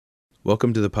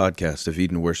Welcome to the podcast of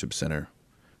Eden Worship Center.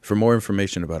 For more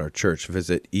information about our church,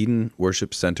 visit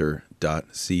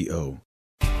edenworshipcenter.co.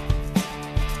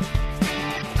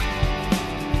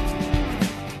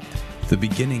 The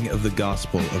beginning of the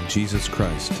gospel of Jesus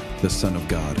Christ, the Son of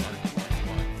God.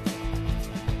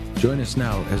 Join us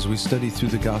now as we study through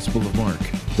the Gospel of Mark,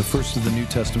 the first of the New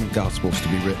Testament Gospels to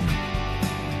be written.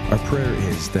 Our prayer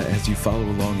is that as you follow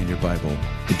along in your Bible,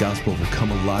 the gospel will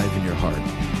come alive in your heart,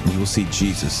 and you will see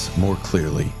Jesus more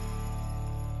clearly.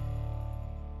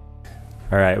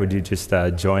 All right, would you just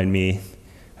join me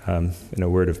in a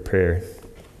word of prayer?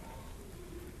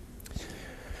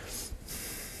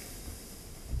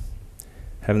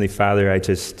 Heavenly Father, I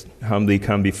just humbly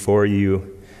come before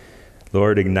you,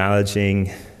 Lord,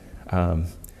 acknowledging that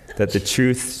the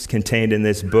truths contained in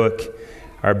this book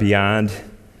are beyond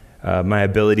my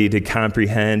ability to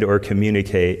comprehend or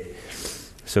communicate.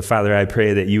 So, Father, I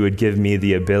pray that you would give me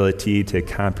the ability to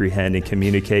comprehend and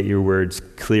communicate your words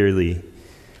clearly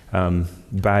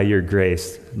by your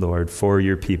grace, Lord, for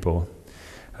your people,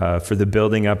 for the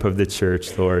building up of the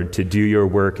church, Lord, to do your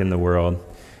work in the world.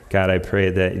 God, I pray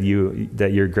that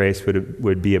your grace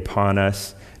would be upon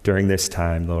us during this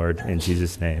time, Lord, in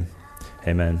Jesus' name.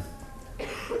 Amen.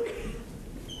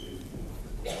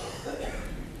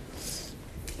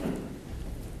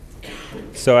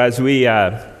 So as we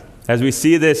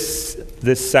see this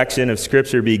section of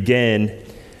Scripture begin,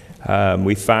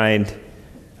 we find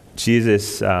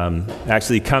Jesus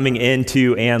actually coming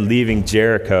into and leaving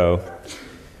Jericho.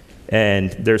 And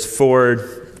there's four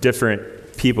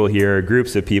different people here,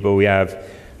 groups of people. We have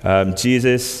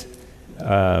Jesus,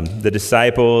 the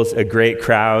disciples, a great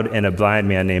crowd, and a blind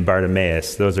man named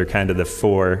Bartimaeus. Those are kind of the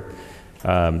four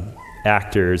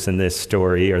actors in this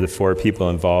story, or the four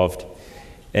people involved.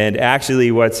 And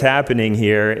actually what's happening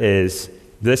here is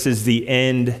this is the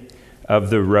end of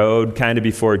the road, kind of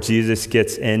before Jesus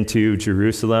gets into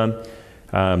Jerusalem.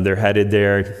 They're headed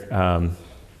there.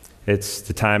 It's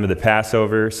the time of the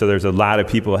Passover, so there's a lot of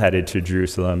people headed to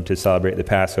Jerusalem to celebrate the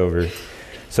Passover.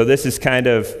 So this is kind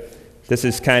of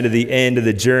the end of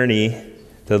the journey,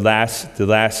 the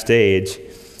last stage,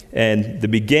 and the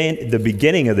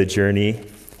beginning of the journey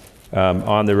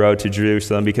on the road to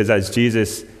Jerusalem. Because as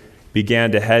Jesus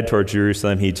began to head toward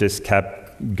Jerusalem, he just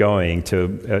kept going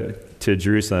to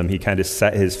Jerusalem. He kind of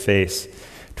set his face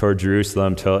toward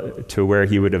Jerusalem to where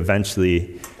he would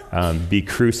eventually be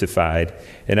crucified.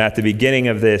 And at the beginning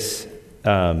of this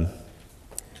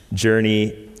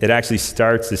journey, it actually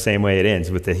starts the same way it ends,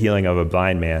 with the healing of a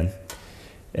blind man.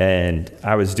 And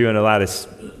I was doing a lot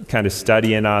of kind of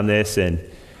studying on this, and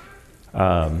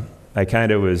I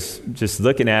kind of was just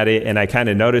looking at it, and I kind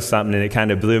of noticed something, and it kind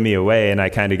of blew me away, and I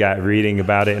kind of got reading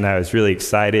about it, and I was really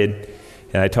excited.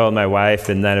 And I told my wife,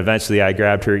 and then eventually I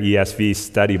grabbed her ESV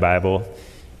study Bible,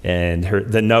 and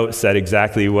the note said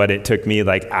exactly what it took me,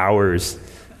 like hours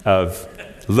of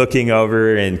looking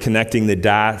over and connecting the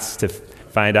dots to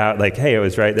find out, like, hey, it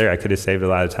was right there. I could have saved a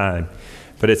lot of time.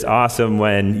 But it's awesome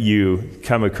when you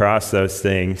come across those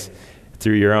things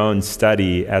through your own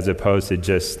study, as opposed to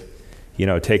just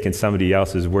taking somebody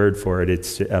else's word for it.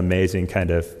 It's amazing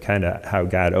kind of how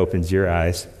God opens your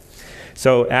eyes.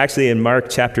 So actually in Mark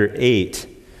chapter 8,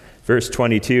 verse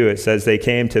 22, it says, they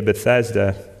came to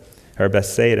Bethsaida,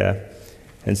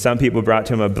 and some people brought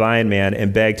to him a blind man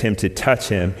and begged him to touch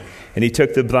him. And he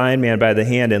took the blind man by the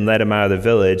hand and led him out of the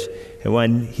village. And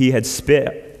when he had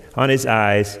spit on his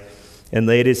eyes and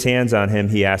laid his hands on him,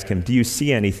 he asked him, do you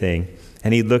see anything?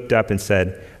 And he looked up and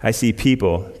said, I see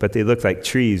people, but they look like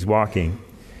trees walking.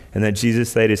 And then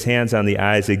Jesus laid his hands on the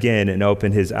eyes again and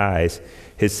opened his eyes.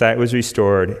 His sight was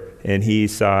restored, and he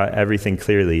saw everything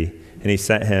clearly. And he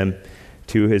sent him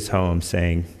to his home,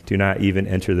 saying, do not even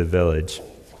enter the village.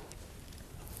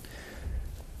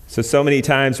 So many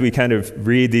times we kind of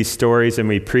read these stories and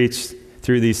we preach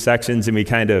through these sections, and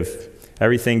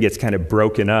everything gets kind of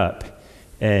broken up,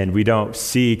 and we don't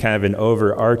see kind of an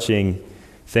overarching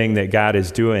thing that God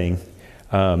is doing.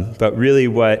 But really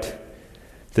what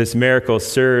this miracle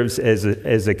serves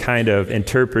as a kind of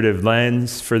interpretive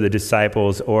lens for the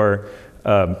disciples, or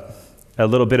a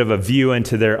little bit of a view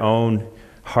into their own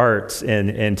hearts and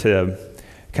into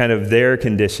kind of their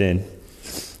condition.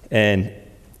 And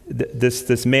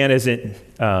this man isn't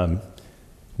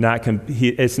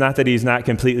it's not that he's not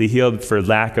completely healed for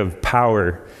lack of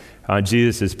power on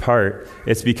Jesus' part.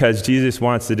 It's because Jesus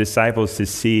wants the disciples to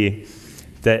see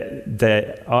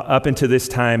that up until this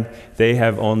time, they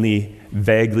have only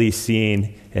vaguely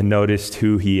seen and noticed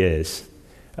who he is.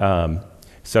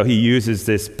 So he uses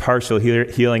this partial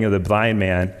healing of the blind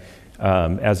man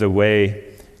as a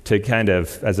way to to kind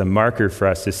of, as a marker for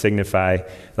us to signify,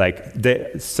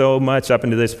 so much up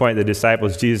until this point, the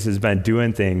disciples, Jesus has been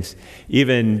doing things.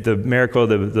 Even the miracle,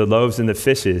 the loaves and the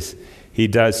fishes, he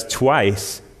does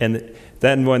twice. And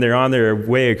then when they're on their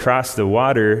way across the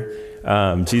water,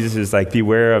 Jesus is like,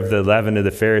 beware of the leaven of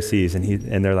the Pharisees.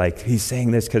 And they're like, he's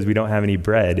saying this because we don't have any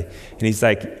bread. And he's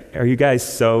like, are you guys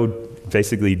so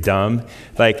basically dumb?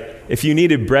 Like, if you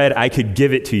needed bread, I could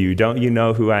give it to you. Don't you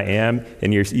know who I am?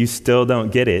 And you still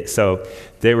don't get it. So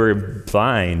they were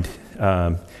blind.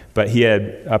 But he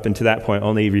had, up until that point,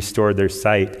 only restored their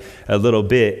sight a little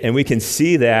bit. And we can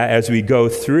see that as we go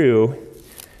through,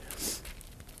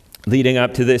 leading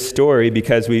up to this story,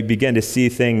 because we begin to see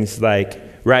things like,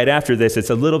 right after this, it's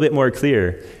a little bit more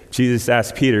clear. Jesus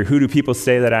asked Peter, who do people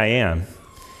say that I am?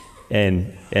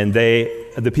 And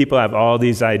the people have all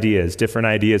these ideas, different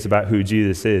ideas about who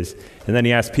Jesus is. And then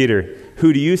he asked Peter,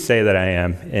 who do you say that I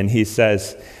am? And he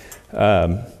says,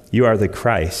 you are the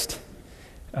Christ.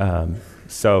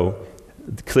 So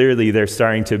clearly they're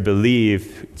starting to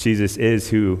believe Jesus is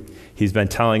who he's been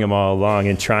telling them all along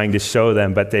and trying to show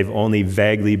them, but they've only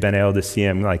vaguely been able to see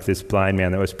him, like this blind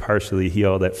man that was partially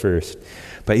healed at first.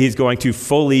 But he's going to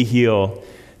fully heal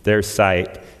their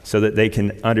sight so that they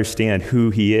can understand who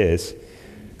he is.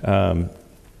 And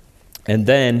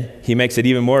then he makes it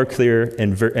even more clear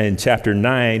in chapter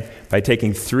 9 by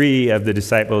taking 3 of the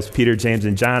disciples, Peter, James,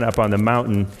 and John, up on the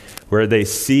mountain where they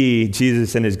see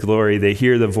Jesus in his glory. They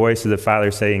hear the voice of the Father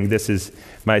saying, this is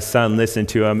my son, listen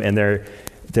to him. And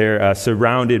they're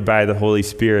surrounded by the Holy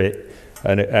Spirit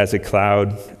as a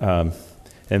cloud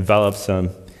envelops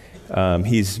them.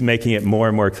 He's making it more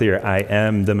and more clear, I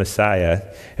am the Messiah.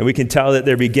 And we can tell that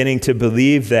they're beginning to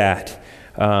believe that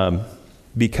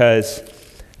because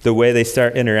the way they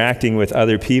start interacting with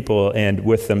other people and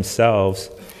with themselves,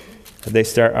 they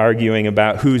start arguing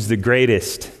about who's the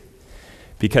greatest,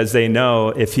 because they know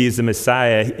if he's the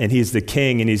Messiah and he's the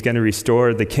king and he's going to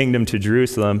restore the kingdom to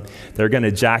Jerusalem, they're going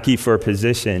to jockey for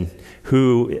position.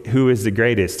 Who is the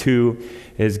greatest? Who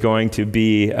is going to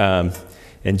be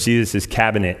in Jesus'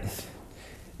 cabinet?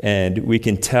 And we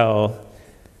can tell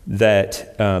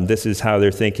that this is how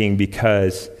they're thinking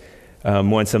because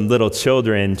when some little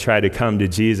children try to come to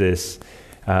Jesus,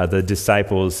 the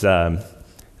disciples,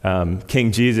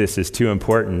 King Jesus is too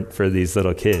important for these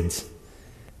little kids.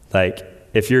 Like,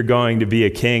 if you're going to be a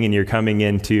king and you're coming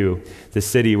into the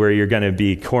city where you're going to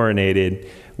be coronated,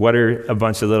 what are a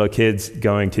bunch of little kids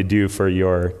going to do for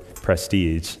your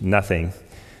prestige? Nothing.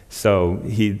 So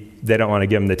they don't want to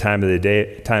give him the time of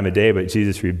day, but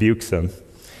Jesus rebukes them.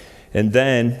 And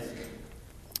then,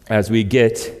 as we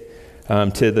get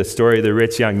to the story of the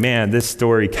rich young man, this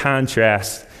story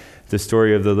contrasts the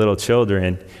story of the little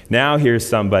children. Now here's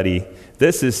somebody.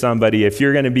 This is somebody, if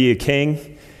you're going to be a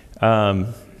king,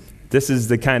 this is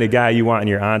the kind of guy you want in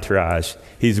your entourage.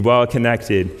 He's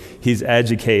well-connected. He's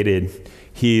educated.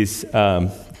 He's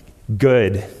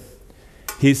good.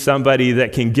 He's somebody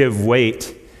that can give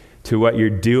weight to what you're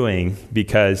doing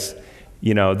because,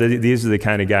 these are the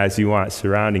kind of guys you want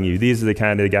surrounding you. These are the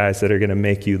kind of guys that are going to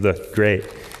make you look great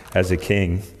as a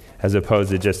king, as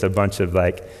opposed to just a bunch of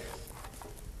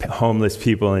homeless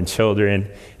people and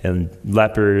children and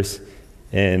lepers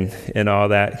and all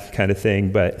that kind of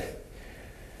thing. But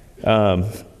but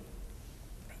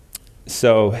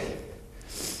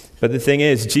the thing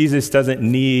is, Jesus doesn't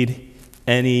need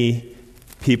any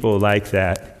people like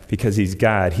that because he's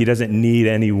God. He doesn't need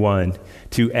anyone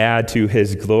to add to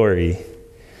his glory.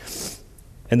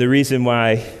 And the reason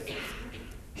why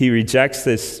he rejects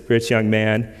this rich young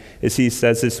man is he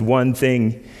says this one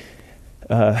thing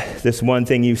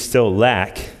you still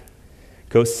lack.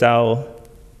 Go sell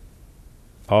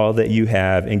all that you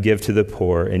have and give to the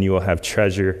poor, and you will have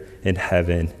treasure in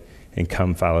heaven, and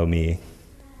come follow me.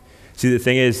 See, the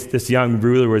thing is, this young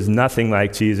ruler was nothing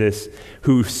like Jesus,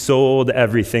 who sold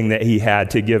everything that he had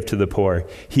to give to the poor.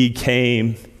 He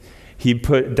came, he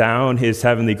put down his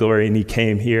heavenly glory, and he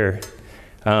came here,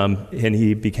 and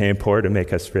he became poor to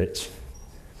make us rich.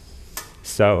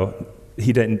 So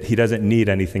he doesn't need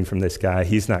anything from this guy.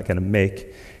 He's not going to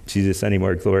make Jesus any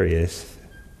more glorious.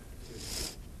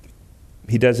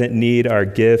 He doesn't need our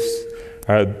gifts,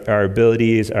 our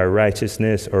abilities, our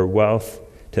righteousness, or wealth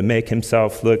to make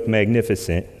himself look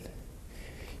magnificent.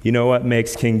 You know what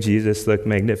makes King Jesus look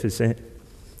magnificent?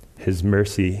 His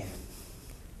mercy.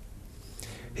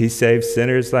 He saves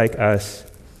sinners like us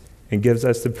and gives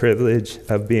us the privilege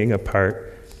of being a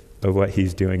part of what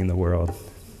he's doing in the world.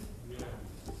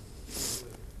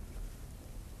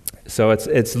 So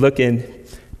it's looking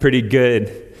pretty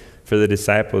good for the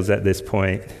disciples at this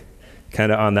point,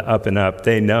 kind of on the up and up.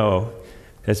 They know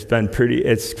It's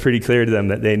pretty clear to them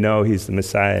that they know he's the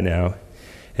Messiah now.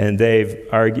 And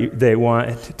they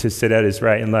want to sit at his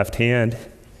right and left hand.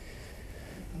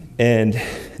 And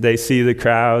they see the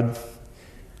crowd.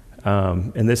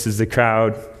 And this is the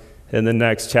crowd in the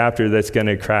next chapter that's going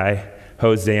to cry,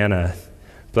 Hosanna.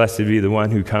 Blessed be the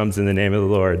one who comes in the name of the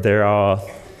Lord. They're all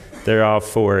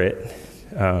for it.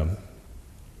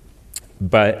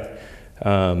 But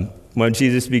when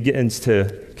Jesus begins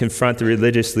to confront the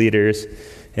religious leaders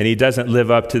and he doesn't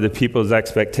live up to the people's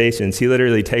expectations, he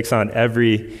literally takes on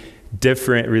every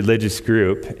different religious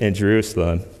group in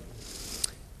Jerusalem.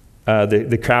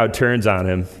 The crowd turns on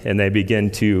him and they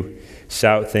begin to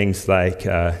shout things like,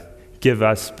 give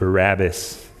us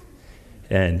Barabbas,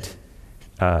 and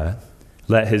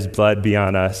let his blood be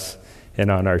on us and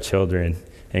on our children,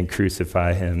 and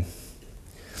crucify him.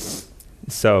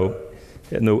 So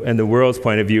in the world's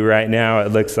point of view right now,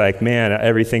 it looks like, man,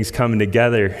 everything's coming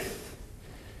together.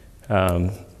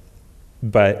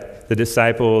 But the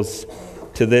disciples,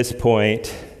 to this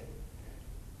point,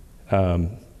 they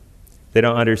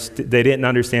didn't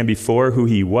understand before who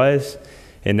he was,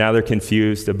 and now they're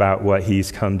confused about what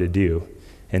he's come to do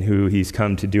and who he's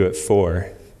come to do it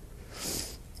for.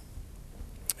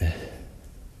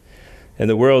 And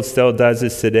the world still does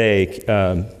this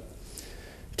today,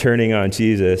 turning on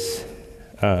Jesus.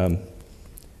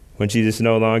 When Jesus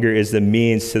no longer is the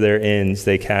means to their ends,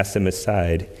 they cast him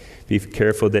aside. Be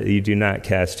careful that you do not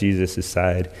cast Jesus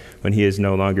aside when he is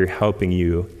no longer helping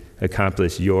you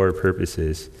accomplish your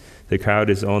purposes. The crowd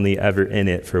is only ever in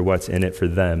it for what's in it for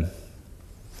them.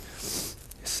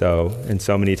 And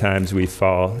so many times we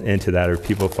fall into that, or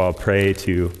people fall prey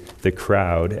to the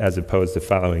crowd as opposed to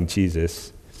following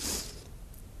Jesus.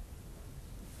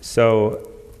 So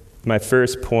my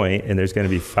first point, and there's going to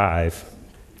be 5,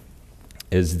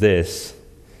 is this.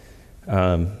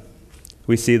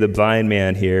 We see the blind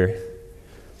man here,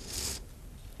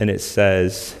 and it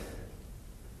says,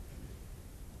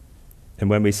 and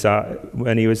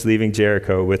when he was leaving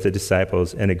Jericho with the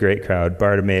disciples and a great crowd,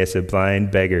 Bartimaeus, a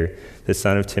blind beggar, the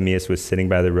son of Timaeus, was sitting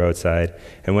by the roadside.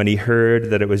 And when he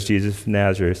heard that it was Jesus of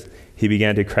Nazareth, he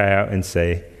began to cry out and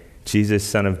say, Jesus,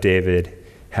 son of David,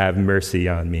 have mercy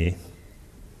on me.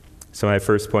 So my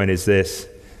first point is this,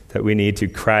 that we need to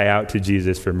cry out to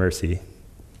Jesus for mercy.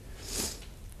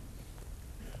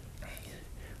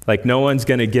 Like, no one's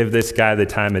going to give this guy the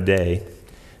time of day.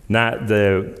 Not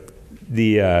the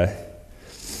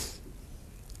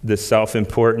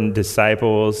self-important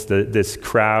disciples, this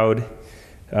crowd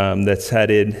that's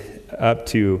headed up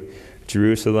to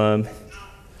Jerusalem.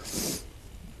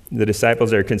 The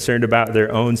disciples are concerned about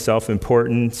their own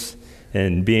self-importance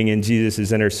and being in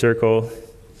Jesus' inner circle.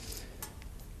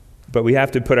 But we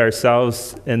have to put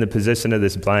ourselves in the position of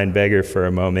this blind beggar for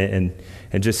a moment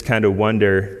and just kind of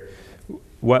wonder,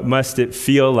 what must it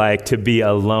feel like to be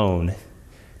alone?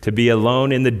 To be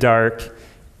alone in the dark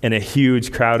in a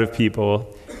huge crowd of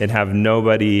people and have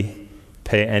nobody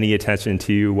pay any attention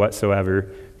to you whatsoever,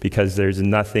 because there's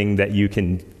nothing that you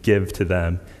can give to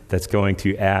them that's going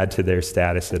to add to their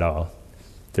status at all.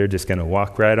 They're just going to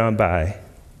walk right on by.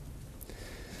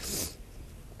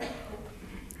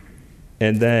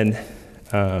 And then,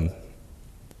 and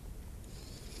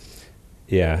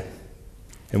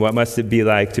what must it be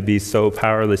like to be so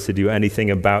powerless to do anything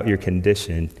about your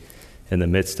condition in the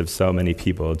midst of so many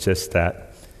people? Just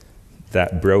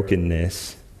that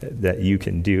brokenness that you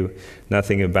can do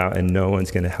nothing about, and no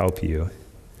one's going to help you.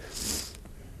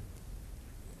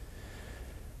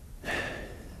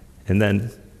 And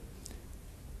then,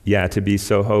 to be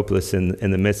so hopeless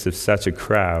in the midst of such a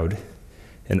crowd,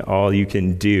 and all you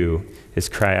can do is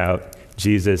cry out,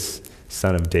 Jesus,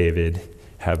 son of David,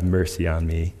 have mercy on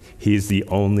me. He's the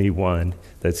only one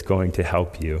that's going to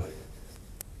help you.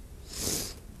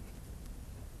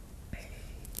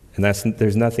 And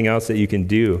there's nothing else that you can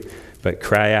do but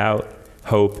cry out,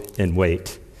 hope, and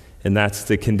wait. And that's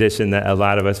the condition that a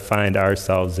lot of us find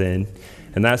ourselves in.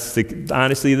 And that's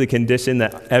honestly the condition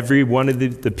that every one of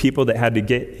the people that had to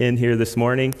get in here this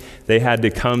morning, they had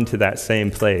to come to that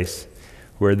same place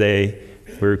where they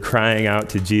were crying out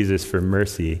to Jesus for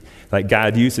mercy. Like,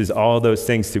 God uses all those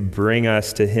things to bring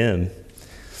us to him.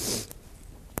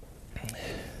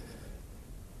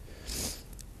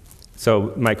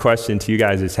 So my question to you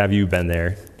guys is, have you been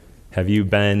there? Have you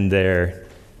been there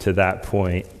to that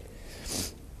point?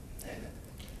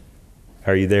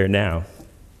 Are you there now?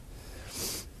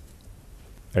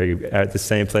 Are you at the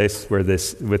same place with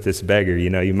this beggar? You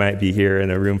know, you might be here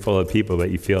in a room full of people,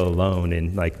 but you feel alone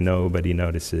and like nobody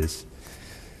notices.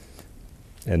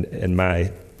 And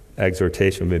my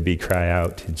exhortation would be, cry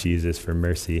out to Jesus for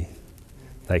mercy.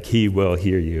 Like, he will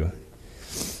hear you.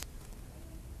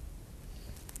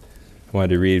 I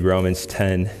wanted to read Romans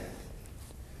 10,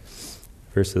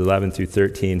 verses 11 through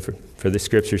 13, for the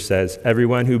scripture says,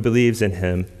 "Everyone who believes in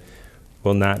him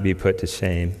will not be put to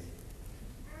shame.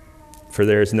 For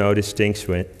there is no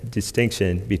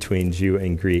distinction between Jew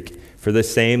and Greek. For the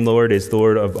same Lord is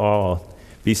Lord of all,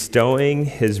 bestowing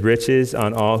his riches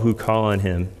on all who call on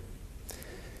him.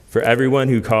 For everyone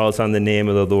who calls on the name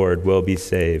of the Lord will be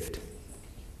saved."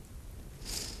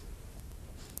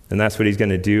 And that's what he's going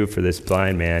to do for this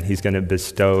blind man. He's going to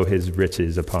bestow his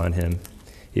riches upon him,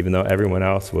 even though everyone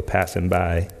else will pass him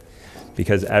by,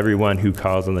 because everyone who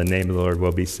calls on the name of the Lord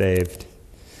will be saved.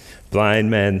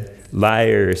 Blind men,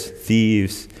 liars,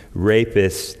 thieves,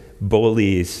 rapists,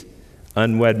 bullies,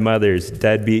 unwed mothers,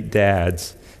 deadbeat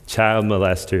dads, child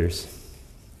molesters.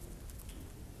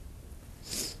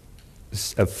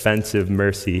 This offensive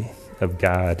mercy of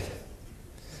God,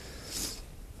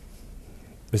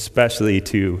 especially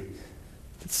to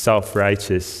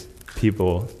self-righteous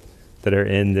people that are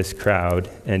in this crowd,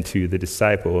 and to the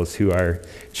disciples who are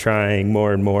trying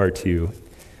more and more to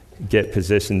get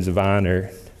positions of honor.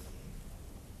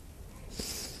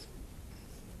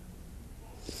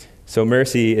 So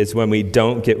mercy is when we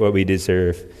don't get what we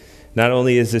deserve. Not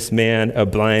only is this man a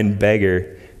blind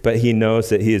beggar, but he knows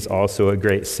that he is also a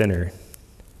great sinner,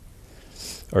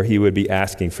 or he would be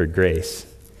asking for grace.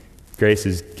 Grace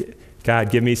is,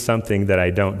 God, give me something that I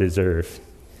don't deserve.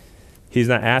 He's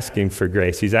not asking for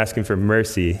grace. He's asking for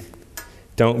mercy.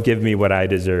 Don't give me what I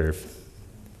deserve.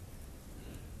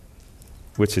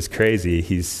 Which is crazy.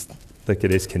 Look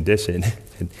at his condition.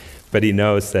 But he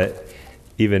knows that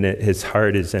even his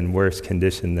heart is in worse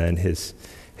condition than his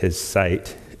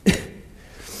sight.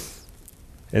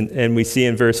 And we see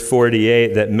in verse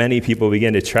 48 that many people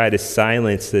begin to try to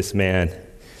silence this man.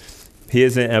 He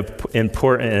isn't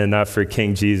important enough for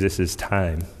King Jesus'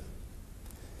 time.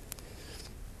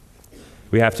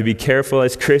 We have to be careful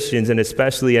as Christians, and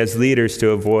especially as leaders,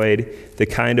 to avoid the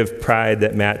kind of pride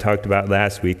that Matt talked about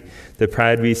last week, the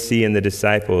pride we see in the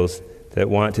disciples that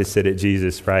want to sit at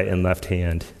Jesus' right and left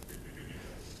hand.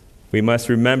 We must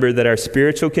remember that our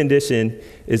spiritual condition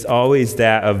is always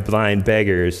that of blind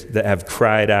beggars that have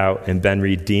cried out and been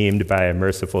redeemed by a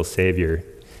merciful Savior.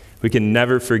 We can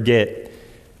never forget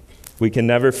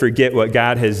what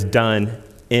God has done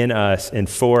in us and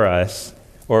for us,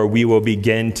 or we will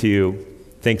begin to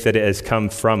think that it has come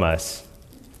from us.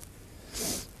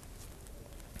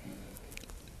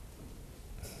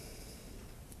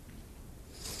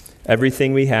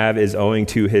 Everything we have is owing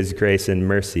to his grace and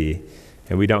mercy,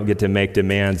 and we don't get to make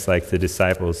demands like the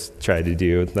disciples tried to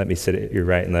do. Let me sit at your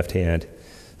right and left hand.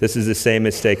 This is the same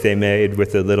mistake they made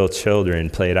with the little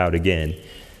children played out again.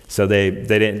 So he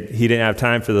didn't have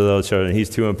time for the little children.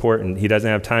 He's too important. He doesn't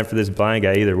have time for this blind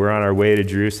guy either. We're on our way to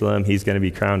Jerusalem. He's going to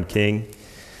be crowned king.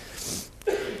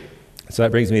 So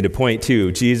that brings me to point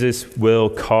 2. Jesus will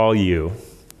call you.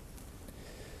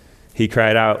 He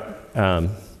cried out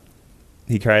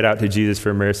to Jesus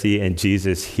for mercy, and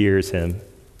Jesus hears him.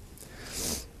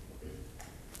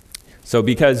 So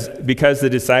because the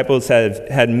disciples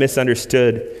had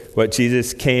misunderstood what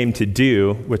Jesus came to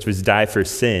do, which was die for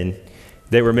sin,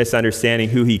 they were misunderstanding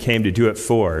who he came to do it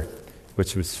for,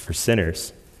 which was for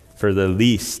sinners, for the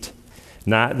least,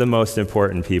 not the most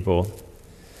important people,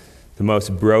 the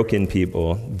most broken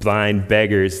people, blind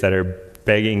beggars that are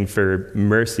begging for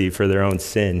mercy for their own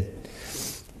sin.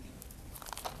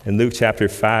 In Luke chapter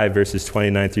 5, verses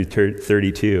 29 through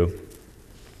 32,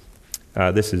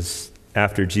 this is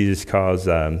after Jesus calls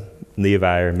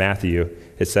Levi or Matthew.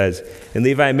 It says, "And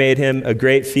Levi made him a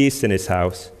great feast in his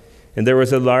house, and there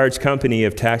was a large company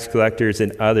of tax collectors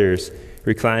and others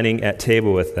reclining at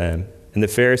table with them. And the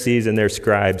Pharisees and their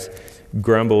scribes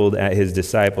grumbled at his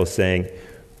disciples, saying,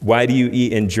 'Why do you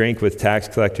eat and drink with tax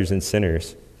collectors and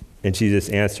sinners?' And Jesus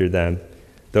answered them,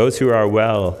 'Those who are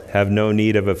well have no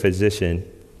need of a physician,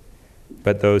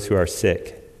 but those who are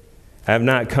sick. I have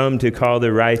not come to call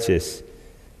the righteous,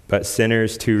 but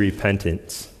sinners to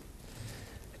repentance.'"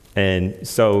 And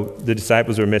so the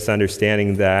disciples were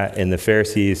misunderstanding that, and the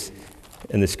Pharisees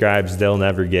and the scribes, they'll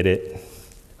never get it.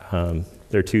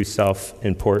 They're too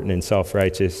self-important and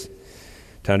self-righteous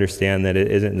to understand that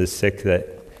it isn't the sick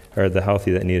or the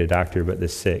healthy that need a doctor, but the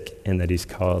sick, and that he's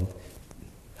called,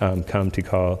 not come to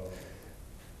call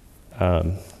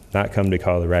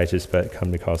the righteous, but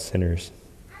come to call sinners.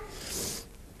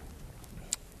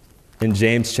 In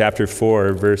James chapter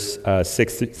 4, verse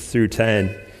 6 through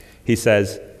 10, he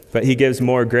says, "But he gives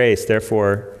more grace.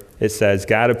 Therefore," it says,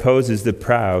 "God opposes the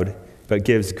proud, but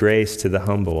gives grace to the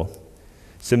humble.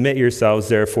 Submit yourselves,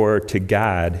 therefore, to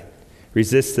God.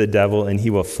 Resist the devil, and he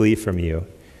will flee from you.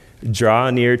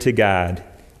 Draw near to God,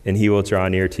 and he will draw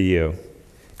near to you.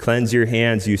 Cleanse your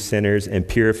hands, you sinners, and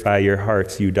purify your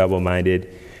hearts, you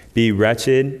double-minded. Be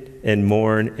wretched and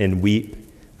mourn and weep.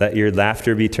 Let your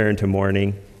laughter be turned to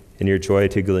mourning and your joy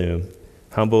to gloom.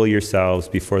 Humble yourselves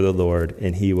before the Lord,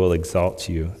 and he will exalt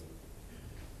you.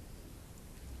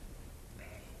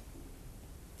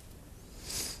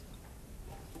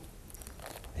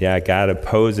 Yeah, God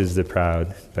opposes the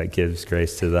proud, but gives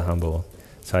grace to the humble.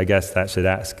 So I guess that should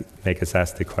make us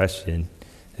ask the question,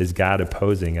 is God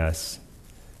opposing us?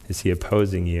 Is he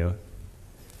opposing you?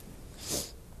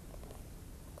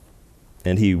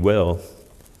 And he will,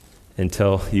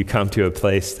 until you come to a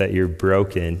place that you're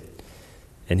broken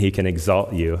and he can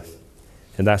exalt you.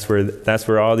 And that's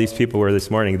where all these people were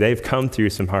this morning. They've come through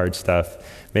some hard stuff.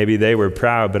 Maybe they were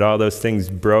proud, but all those things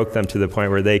broke them to the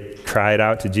point where they cried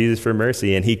out to Jesus for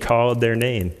mercy, and he called their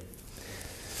name.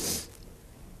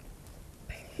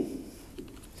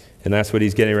 And that's what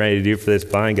he's getting ready to do for this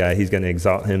blind guy. He's going to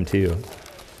exalt him too,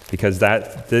 because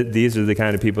these are the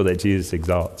kind of people that Jesus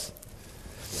exalts.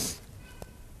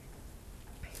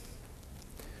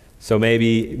 So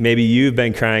maybe you've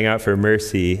been crying out for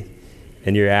mercy,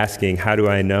 and you're asking, how do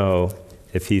I know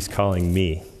if he's calling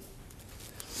me?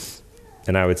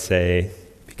 And I would say,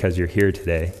 because you're here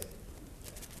today.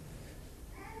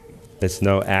 It's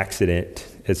no accident.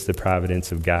 It's the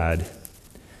providence of God.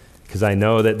 Because I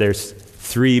know that there's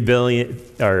 3 billion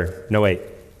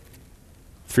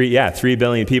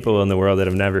people in the world that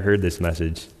have never heard this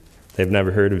message. They've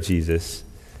never heard of Jesus.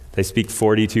 They speak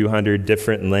 4,200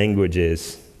 different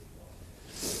languages.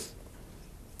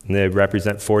 And they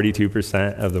represent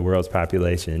 42% of the world's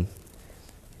population.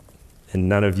 And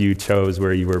none of you chose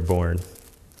where you were born.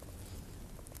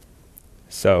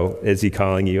 So, is he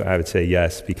calling you? I would say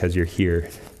yes, because you're here.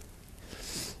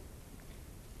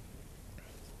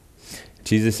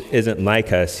 Jesus isn't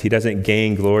like us. He doesn't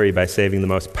gain glory by saving the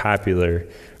most popular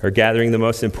or gathering the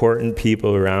most important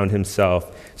people around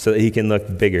himself so that he can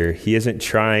look bigger. He isn't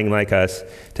trying like us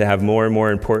to have more and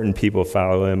more important people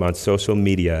follow him on social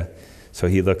media so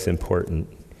he looks important.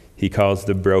 He calls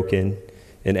the broken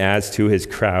and adds to his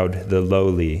crowd the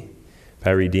lowly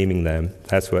by redeeming them.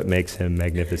 That's what makes him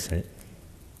magnificent.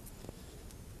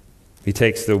 He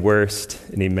takes the worst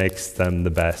and he makes them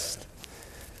the best.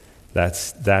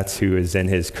 That's who is in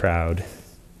his crowd.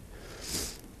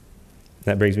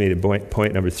 That brings me to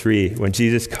point number 3. When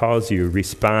Jesus calls you,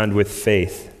 respond with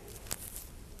faith.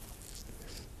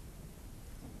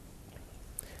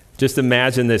 Just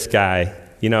imagine this guy.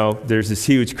 You know, there's this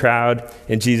huge crowd,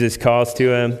 and Jesus calls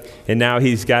to him, and now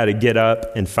he's got to get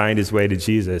up and find his way to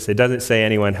Jesus. It doesn't say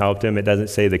anyone helped him. It doesn't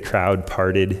say the crowd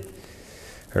parted,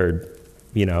 or,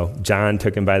 John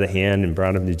took him by the hand and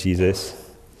brought him to Jesus.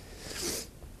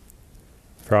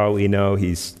 For all we know,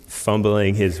 he's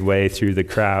fumbling his way through the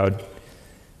crowd.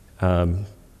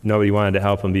 Nobody wanted to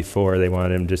help him before. They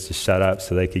wanted him just to shut up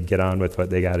so they could get on with what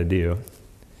they got to do.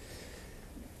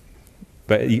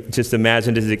 But just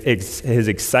imagine his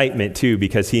excitement, too,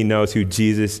 because he knows who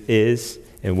Jesus is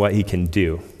and what he can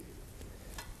do.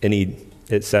 And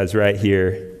it says right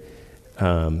here,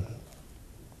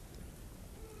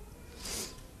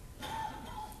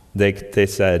 they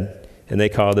said, and they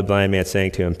called the blind man,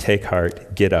 saying to him, "Take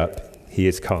heart, get up, he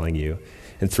is calling you."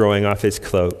 And throwing off his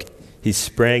cloak, he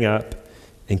sprang up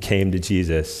and came to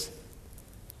Jesus.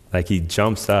 Like, he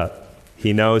jumps up.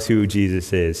 He knows who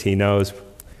Jesus is. He knows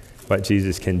what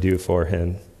Jesus can do for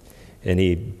him. And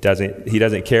he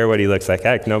doesn't care what he looks like.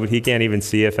 Heck, he can't even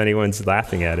see if anyone's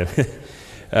laughing at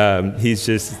him. He's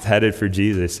just headed for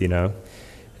Jesus,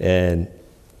 And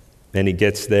he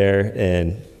gets there,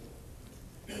 and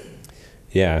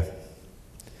yeah.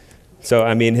 So,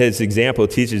 his example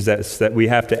teaches us that we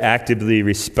have to actively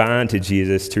respond to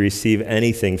Jesus to receive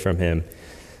anything from him.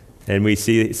 And we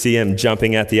see him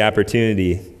jumping at the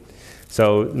opportunity.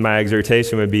 So my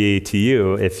exhortation would be to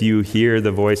you, if you hear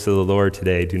the voice of the Lord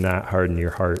today, do not harden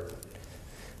your heart.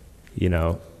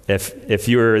 If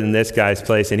you were in this guy's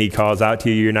place and he calls out to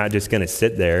you, you're not just going to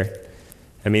sit there.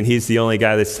 He's the only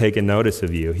guy that's taken notice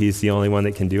of you. He's the only one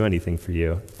that can do anything for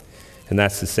you. And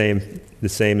that's the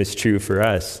same is true for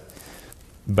us.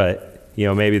 But,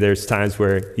 maybe there's times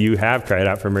where you have cried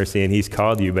out for mercy and he's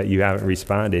called you, but you haven't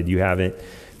responded. You haven't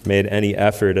made any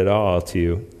effort at all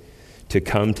to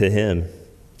come to him,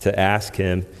 to ask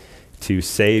him to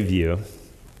save you.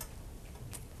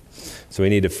 So we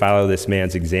need to follow this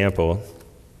man's example.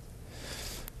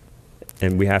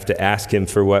 And we have to ask him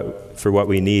for what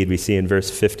we need. We see in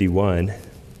verse 51,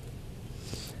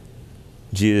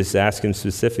 Jesus asked him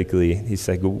specifically, he's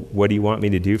like, "What do you want me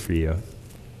to do for you?"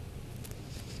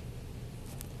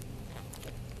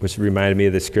 Which reminded me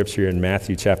of the scripture in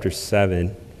Matthew chapter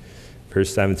 7,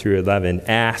 verse 7 through 11.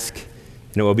 Ask,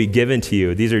 and it will be given to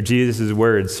you. These are Jesus'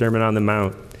 words, Sermon on the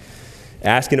Mount.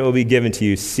 Ask, and it will be given to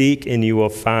you. Seek, and you will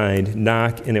find.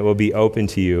 Knock, and it will be open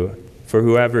to you. For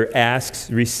whoever asks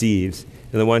receives,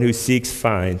 and the one who seeks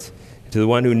finds. To the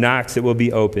one who knocks, it will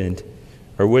be opened.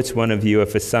 Or which one of you,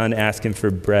 if a son asks him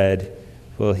for bread,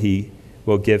 will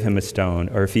give him a stone?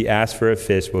 Or if he asks for a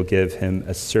fish, will give him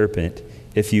a serpent?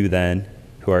 If you then,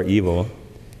 who are evil,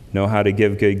 know how to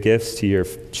give good gifts to your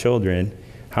children,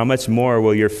 how much more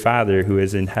will your Father who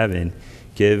is in heaven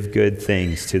give good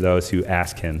things to those who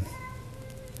ask him?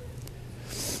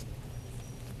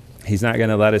 He's not going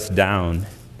to let us down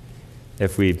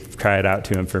if we've cried out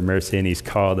to him for mercy and he's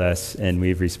called us and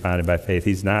we've responded by faith.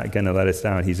 He's not going to let us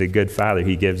down. He's a good Father.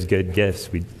 He gives good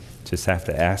gifts. We just have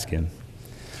to ask him.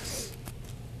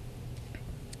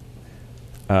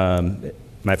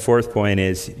 My fourth point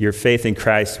is your faith in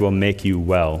Christ will make you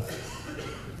well.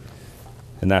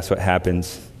 And that's what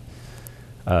happens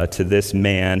to this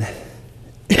man.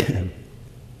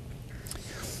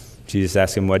 Jesus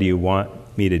asked him, "What do you want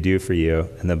me to do for you?"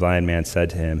 And the blind man said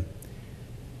to him,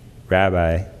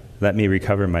 "Rabbi, let me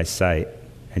recover my sight."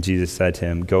 And Jesus said to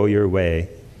him, "Go your way,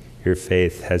 your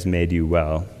faith has made you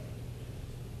well."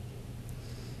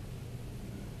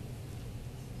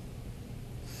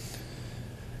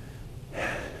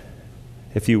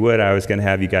 If you would, I was going to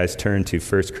have you guys turn to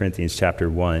 1 Corinthians chapter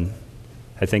 1.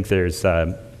 I think there's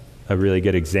a really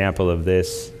good example of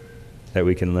this that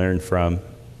we can learn from.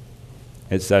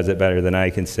 It says it better than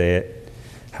I can say it,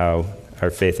 how our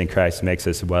faith in Christ makes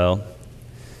us well.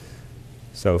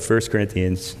 So 1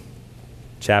 Corinthians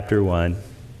chapter 1,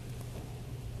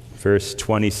 verse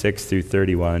 26 through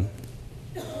 31.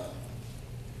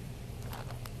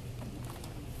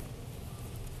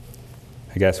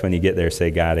 I guess when you get there, say,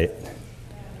 "Got it."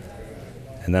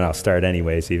 And then I'll start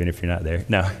anyways, even if you're not there.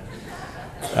 No.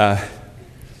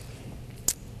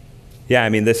 Yeah, I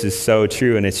mean, this is so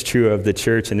true, and it's true of the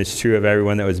church, and it's true of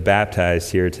everyone that was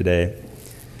baptized here today.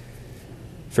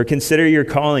 "For consider your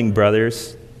calling,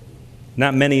 brothers.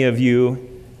 Not many of you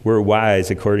were wise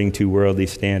according to worldly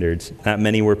standards. Not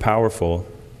many were powerful.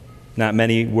 Not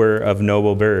many were of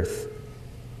noble birth.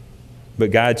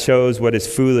 But God chose what is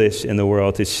foolish in the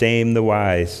world to shame the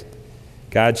wise.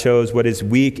 God chose what is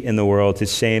weak in the world to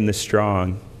shame the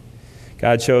strong.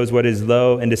 God chose what is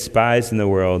low and despised in the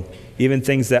world, even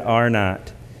things that are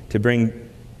not, to bring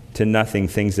to nothing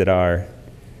things that are,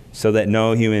 so that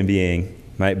no human being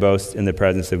might boast in the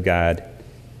presence of God.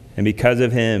 And because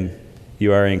of him,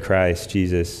 you are in Christ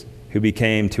Jesus, who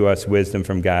became to us wisdom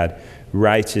from God,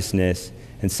 righteousness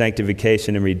and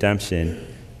sanctification and redemption,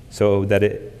 so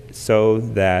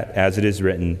that, as it is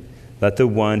written, let the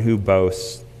one who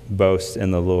boasts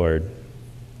in the Lord."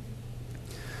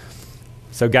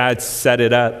 So God set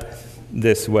it up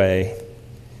this way.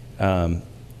 And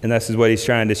this is what he's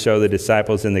trying to show the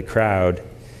disciples in the crowd,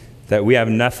 that we have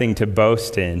nothing to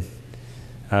boast in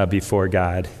before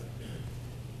God.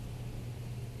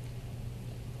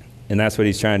 And that's what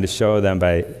he's trying to show them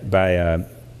by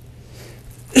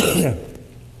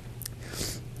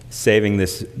saving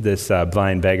this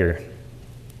blind beggar.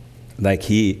 Like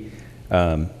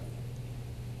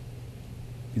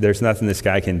there's nothing this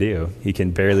guy can do. He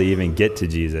can barely even get to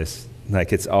Jesus.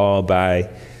 Like, it's all by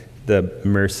the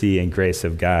mercy and grace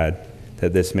of God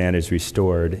that this man is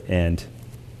restored and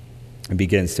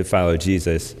begins to follow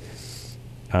Jesus,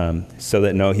 so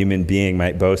that no human being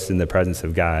might boast in the presence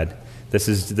of God. This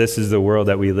is the world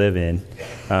that we live in.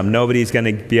 Nobody's going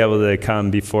to be able to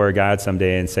come before God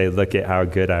someday and say, "Look at how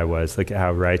good I was. Look at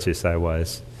how righteous I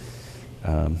was."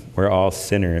 We're all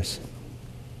sinners.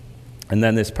 And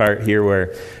then this part here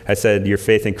where I said your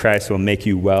faith in Christ will make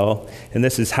you well. And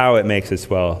this is how it makes us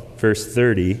well. Verse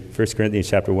 30, 1 Corinthians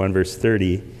chapter 1, verse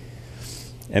 30.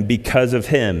 "And because of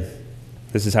him,"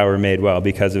 this is how we're made well,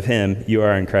 "because of him, you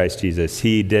are in Christ Jesus."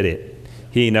 He did it.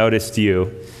 He noticed you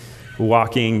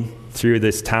walking through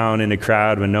this town in a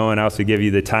crowd when no one else would give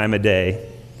you the time of day.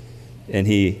 And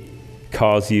he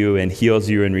calls you and heals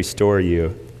you and restores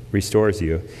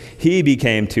you. He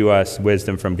became to us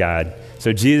wisdom from God.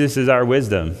 So Jesus is our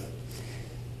wisdom.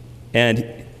 And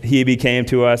he became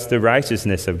to us the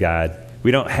righteousness of God. We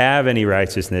don't have any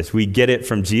righteousness. We get it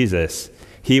from Jesus.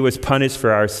 He was punished for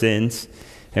our sins,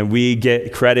 and we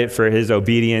get credit for his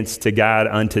obedience to God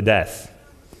unto death.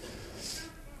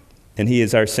 And he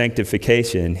is our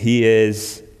sanctification. He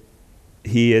is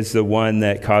the one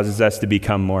that causes us to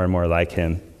become more and more like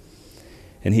him.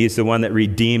 And he is the one that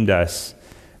redeemed us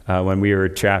when we were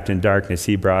trapped in darkness.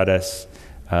 He brought us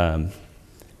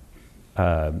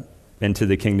into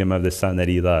the kingdom of the Son that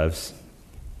he loves.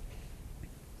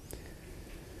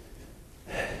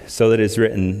 So that it is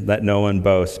written, let no one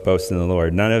boast in the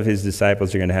Lord. None of his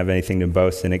disciples are going to have anything to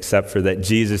boast in except for that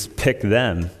Jesus picked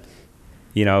them,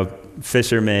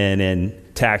 fishermen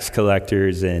and tax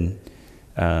collectors and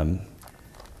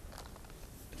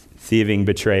thieving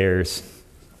betrayers.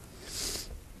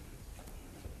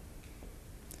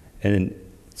 And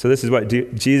so this is what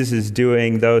Jesus is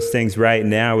doing those things right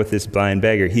now with this blind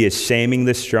beggar. He is shaming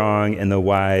the strong and the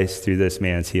wise through this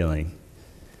man's healing.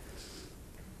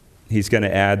 He's going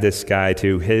to add this guy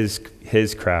to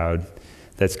his crowd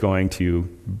that's going to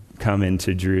come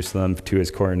into Jerusalem to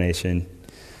his coronation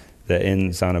that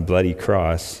ends on a bloody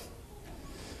cross.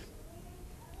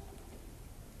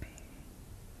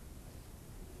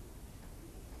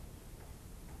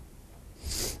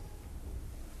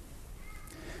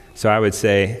 So I would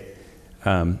say,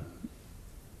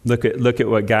 look at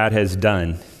what God has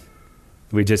done.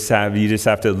 You just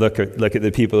have to look at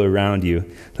the people around you.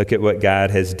 Look at what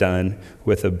God has done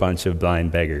with a bunch of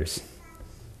blind beggars.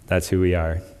 That's who we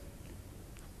are.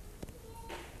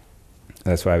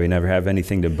 That's why we never have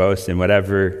anything to boast in.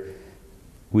 Whatever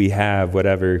we have,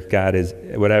 whatever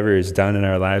is done in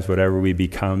our lives, whatever we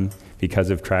become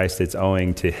because of Christ, it's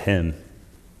owing to Him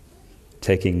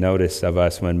taking notice of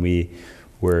us when we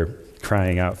were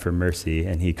crying out for mercy,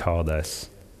 and He called us.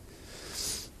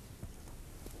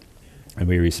 And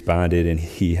we responded, and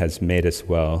He has made us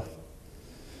well.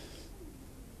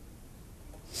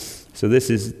 So this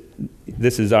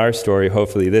is our story,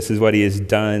 hopefully. This is what He has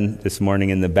done this morning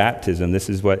in the baptism. This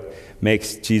is what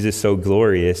makes Jesus so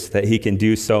glorious, that He can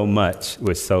do so much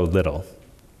with so little.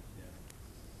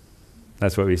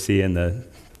 That's what we see in the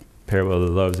parable of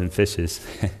the loaves and fishes.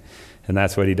 And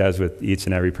that's what He does with each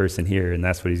and every person here, and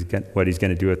that's what He's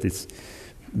going to do with this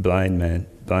blind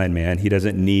man. He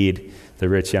doesn't need the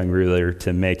rich young ruler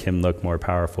to make him look more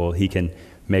powerful. He can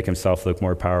make Himself look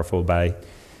more powerful by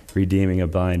redeeming a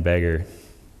blind beggar.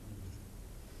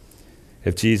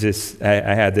 If Jesus,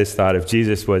 I had this thought, if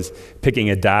Jesus was picking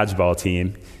a dodgeball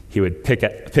team, He would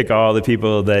pick all the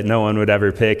people that no one would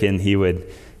ever pick, and He would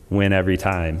win every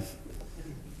time.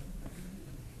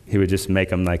 He would just make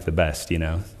them like the best,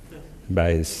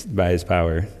 by his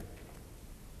power.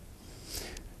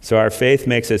 So our faith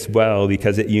makes us well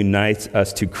because it unites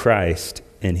us to Christ,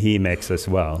 and He makes us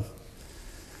well.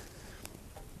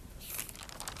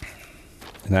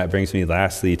 And that brings me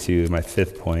lastly to my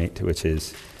fifth point, which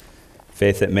is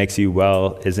faith that makes you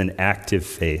well is an active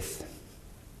faith.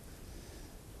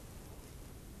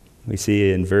 We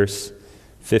see in verse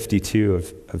 52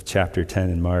 of chapter 10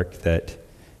 in Mark that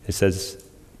it says,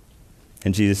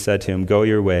 and Jesus said to him, "Go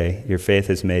your way, your faith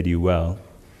has made you well."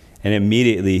 And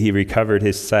immediately he recovered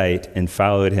his sight and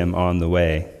followed Him on the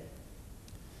way.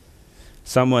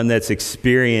 Someone that's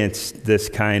experienced this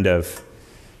kind of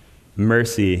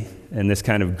mercy and this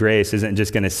kind of grace isn't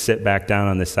just going to sit back down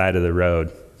on the side of the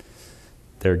road.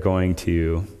 They're going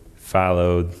to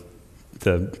follow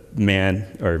the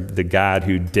man or the God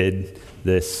who did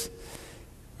this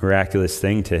miraculous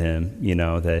thing to him,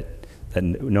 that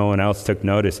no one else took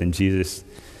notice. And Jesus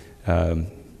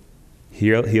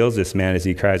heals this man as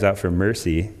he cries out for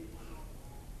mercy.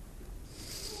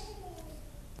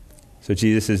 So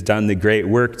Jesus has done the great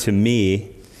work to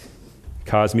me,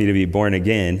 caused me to be born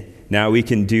again. Now we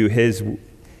can do His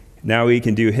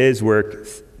work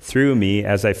through me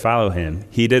as I follow Him.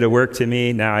 He did a work to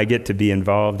me. Now I get to be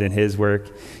involved in His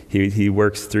work. He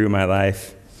works through my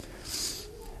life.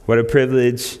 What a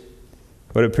privilege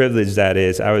that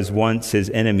is. I was once His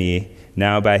enemy.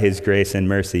 Now, by His grace and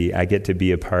mercy, I get to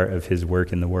be a part of His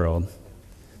work in the world.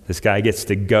 This guy gets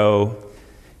to go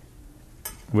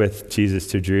with Jesus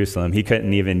to Jerusalem. He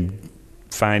couldn't even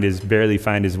barely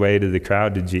find his way to the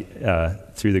crowd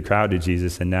through the crowd to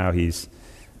Jesus, and now he's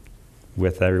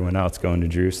with everyone else going to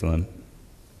Jerusalem.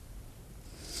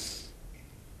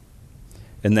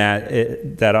 And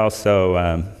that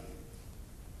also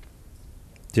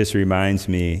just reminds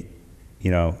me,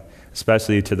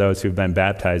 especially to those who've been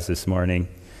baptized this morning,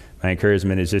 my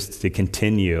encouragement is just to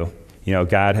continue.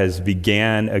 God has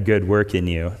began a good work in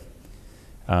you.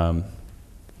 And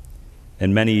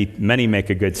many make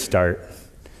a good start.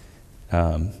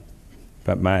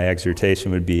 But my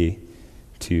exhortation would be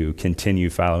to continue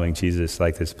following Jesus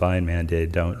like this blind man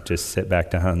did. Don't just sit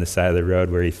back down on the side of the road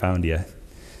where He found you.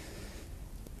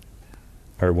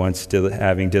 Or once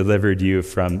having delivered you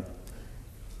from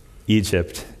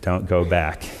Egypt, don't go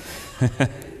back.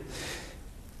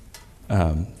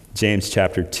 James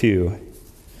chapter 2,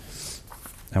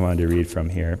 I wanted to read from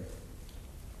here.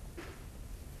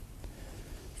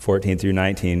 14 through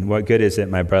 19. What good is it,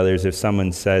 my brothers, if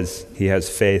someone says he has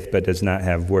faith but does not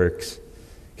have works?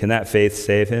 Can that faith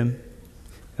save him?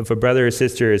 If a brother or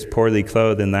sister is poorly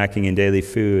clothed and lacking in daily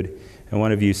food, and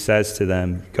one of you says to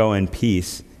them, 'Go in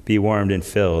peace, be warmed and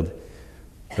filled,'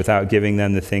 without giving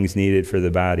them the things needed for the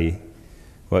body,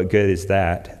 what good is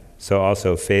that? So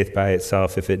also faith by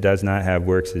itself, if it does not have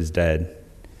works, is dead.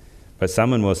 But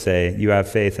someone will say, 'You have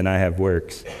faith and I have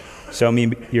works. Show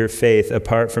me your faith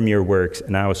apart from your works,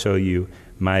 and I will show you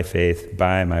my faith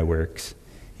by my works.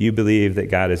 You believe that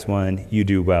God is one, you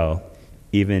do well.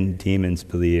 Even demons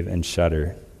believe and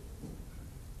shudder.'"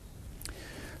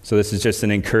 So this is just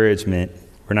an encouragement.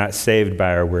 We're not saved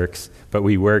by our works, but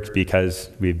we work because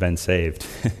we've been saved.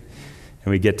 And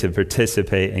we get to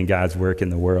participate in God's work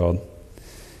in the world.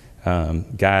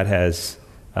 God has,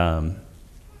 I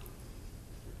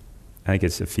think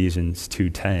it's Ephesians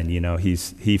 2:10,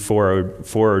 he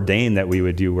foreordained that we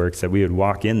would do works, that we would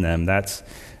walk in them.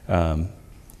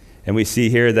 And we see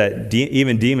here that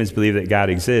even demons believe that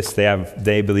God exists.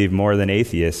 They believe more than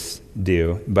atheists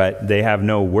do, but they have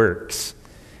no works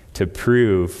to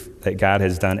prove that God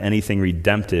has done anything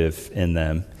redemptive in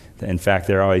them. In fact,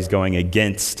 they're always going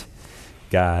against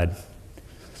God.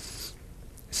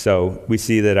 So we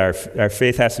see that our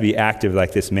faith has to be active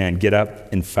like this man. Get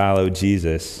up and follow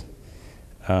Jesus.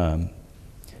 John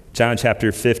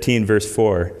chapter 15, verse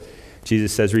 4,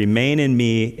 Jesus says, "Remain in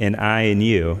me and I in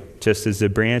you, just as the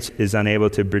branch is unable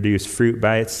to produce fruit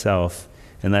by itself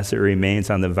unless it remains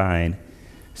on the vine,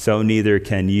 so neither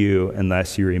can you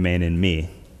unless you remain in me."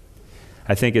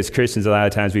 I think as Christians, a lot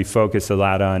of times we focus a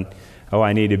lot on,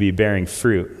 I need to be bearing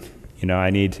fruit.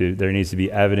 There needs to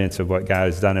be evidence of what God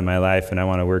has done in my life, and I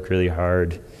want to work really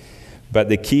hard. But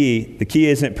the key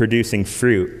isn't producing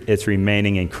fruit, it's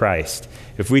remaining in Christ.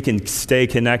 If we can stay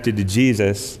connected to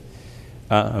Jesus,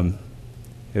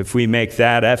 if we make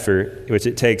that effort, which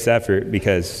it takes effort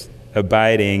because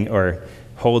abiding or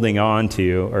holding on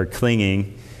to or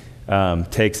clinging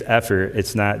takes effort.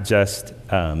 It's not just,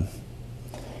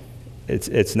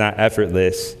 it's not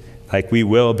effortless. Like, we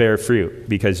will bear fruit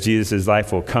because Jesus'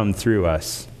 life will come through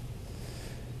us.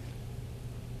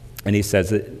 And he says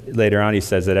that later on, he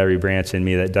says that every branch in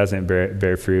me that doesn't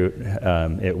bear fruit,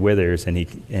 it withers, and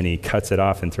he cuts it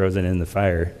off and throws it in the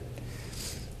fire.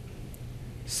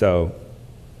 So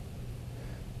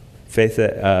faith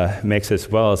that makes us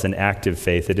well is an active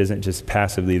faith. It isn't just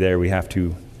passively there. We have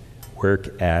to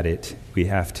work at it. We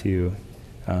have to,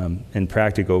 in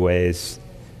practical ways,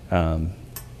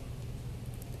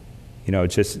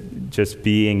 just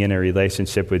being in a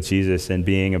relationship with Jesus and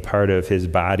being a part of his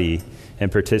body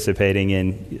and participating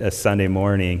in a Sunday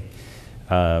morning,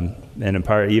 and in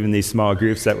part, even these small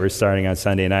groups that we're starting on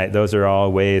Sunday night, those are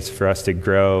all ways for us to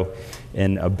grow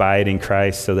and abide in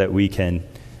Christ so that we can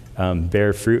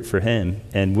bear fruit for him.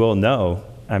 And we'll know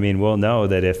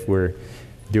that if we're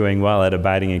doing well at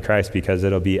abiding in Christ, because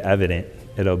it'll be evident,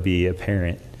 it'll be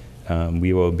apparent.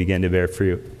 We will begin to bear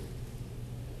fruit.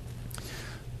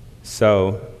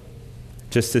 So,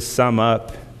 just to sum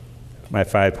up my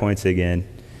 5 points again,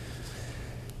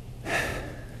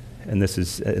 and this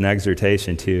is an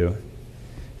exhortation too.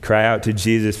 Cry out to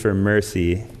Jesus for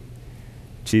mercy.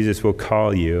 Jesus will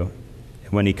call you,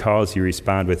 and when he calls you,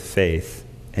 respond with faith,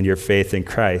 and your faith in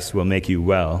Christ will make you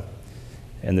well.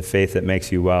 And the faith that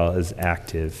makes you well is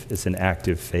active. It's an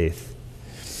active faith.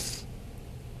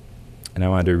 And I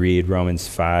wanted to read Romans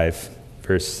 5,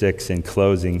 verse 6 in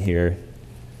closing here,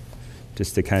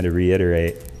 just to kind of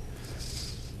reiterate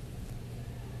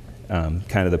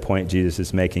kind of the point Jesus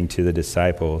is making to the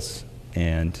disciples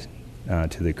and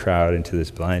to the crowd and to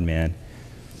this blind man.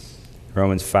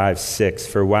 Romans 5:6,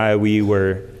 "For while we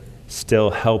were still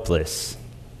helpless,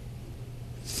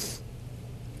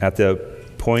 at the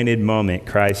appointed moment,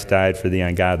 Christ died for the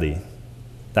ungodly."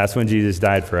 That's when Jesus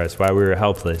died for us, while we were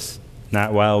helpless,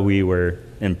 not while we were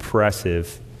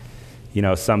impressive,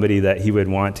 somebody that he would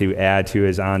want to add to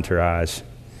his entourage.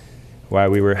 While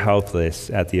we were helpless,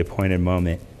 at the appointed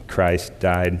moment, Christ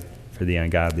died for the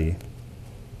ungodly.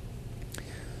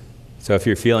 So if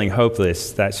you're feeling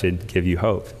hopeless, that should give you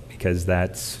hope, because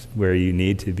that's where you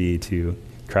need to be to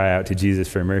cry out to Jesus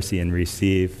for mercy and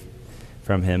receive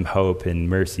from him hope and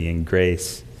mercy and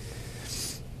grace.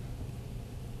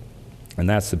 And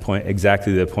that's the point,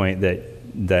 exactly the point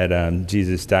that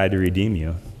Jesus died to redeem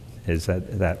you, is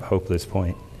that hopeless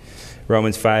point.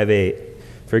 Romans 5:8,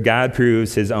 "For God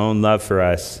proves his own love for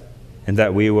us, and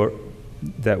that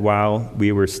while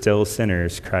we were still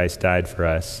sinners, Christ died for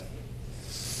us."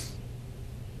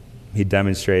 He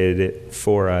demonstrated it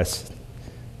for us,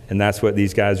 and that's what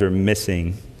these guys were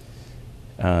missing.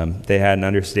 They hadn't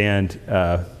understand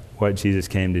what Jesus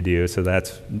came to do, so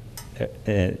that's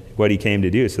what he came to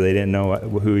do. So they didn't know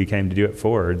who he came to do it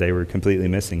for. They were completely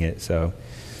missing it. So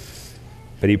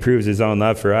But he proves his own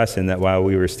love for us in that while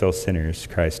we were still sinners,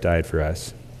 Christ died for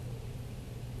us.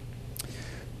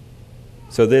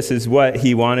 So this is what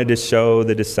he wanted to show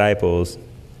the disciples,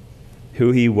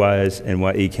 who he was and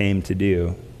what he came to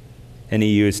do. And he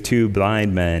used 2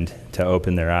 blind men to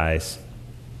open their eyes.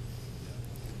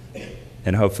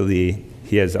 And hopefully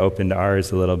he has opened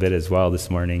ours a little bit as well this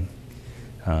morning,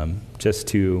 just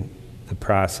to the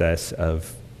process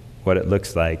of what it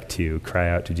looks like to cry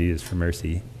out to Jesus for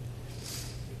mercy.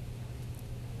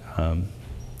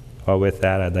 Well, with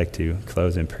that, I'd like to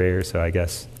close in prayer, so I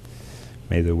guess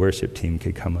maybe the worship team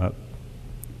could come up,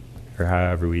 or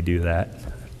however we do that.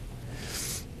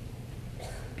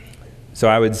 So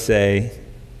I would say,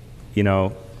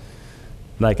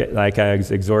 like I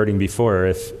was exhorting before,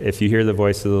 if you hear the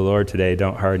voice of the Lord today,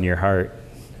 don't harden your heart.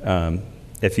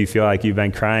 If you feel like you've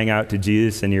been crying out to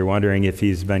Jesus and you're wondering if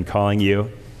he's been calling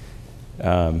you,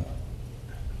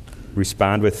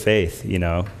 respond with faith,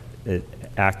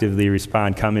 actively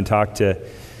respond. Come and talk to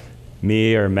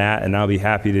me or Matt, and I'll be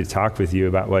happy to talk with you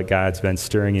about what God's been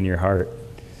stirring in your heart.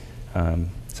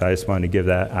 So I just wanted to give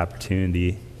that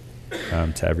opportunity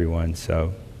to everyone.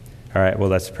 So, all right, well,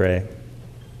 let's pray.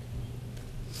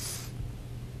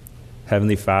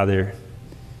 Heavenly Father,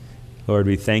 Lord,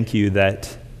 we thank you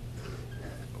that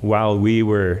while we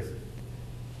were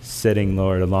sitting,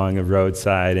 Lord, along a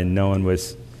roadside and no one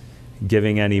was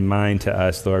giving any mind to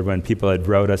us, Lord, when people had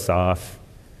wrote us off,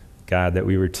 God, that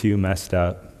we were too messed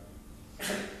up,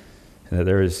 and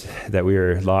that we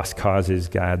were lost causes,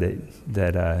 God,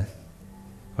 that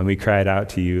when we cried out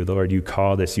to you, Lord, you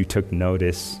called us, you took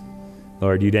notice.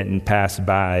 Lord, you didn't pass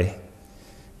by,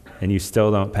 and you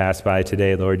still don't pass by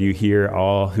today. Lord, you hear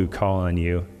all who call on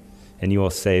you, and you will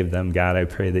save them. God, I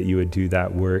pray that you would do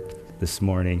that work this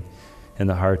morning in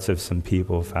the hearts of some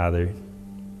people, Father.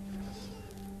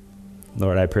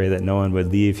 Lord, I pray that no one would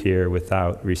leave here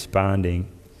without responding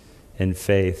in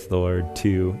faith, Lord,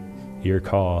 to your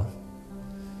call.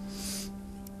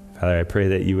 Father, I pray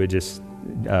that you would just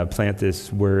plant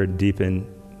this word deep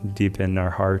in our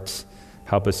hearts.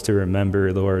 Help us to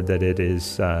remember, Lord, that it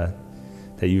is that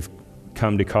you've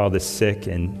come to call the sick,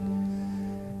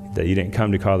 and that you didn't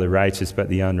come to call the righteous but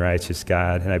the unrighteous,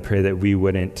 God. And I pray that we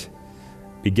wouldn't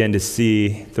begin to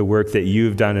see the work that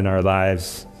you've done in our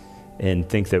lives and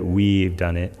think that we've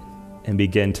done it, and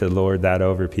begin to lord that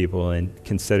over people and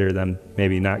consider them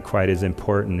maybe not quite as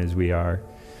important as we are.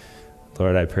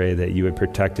 Lord, I pray that you would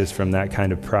protect us from that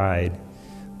kind of pride.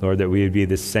 Lord, that we would be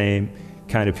the same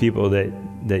kind of people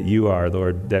that you are,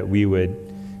 Lord, that we would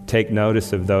take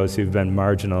notice of those who've been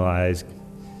marginalized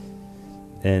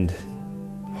and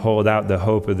hold out the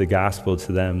hope of the gospel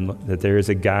to them, that there is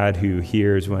a God who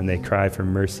hears when they cry for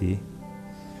mercy,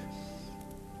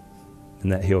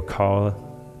 and that he'll call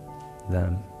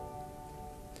them.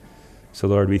 So,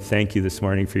 Lord, we thank you this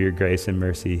morning for your grace and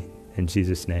mercy. In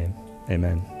Jesus' name,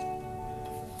 amen.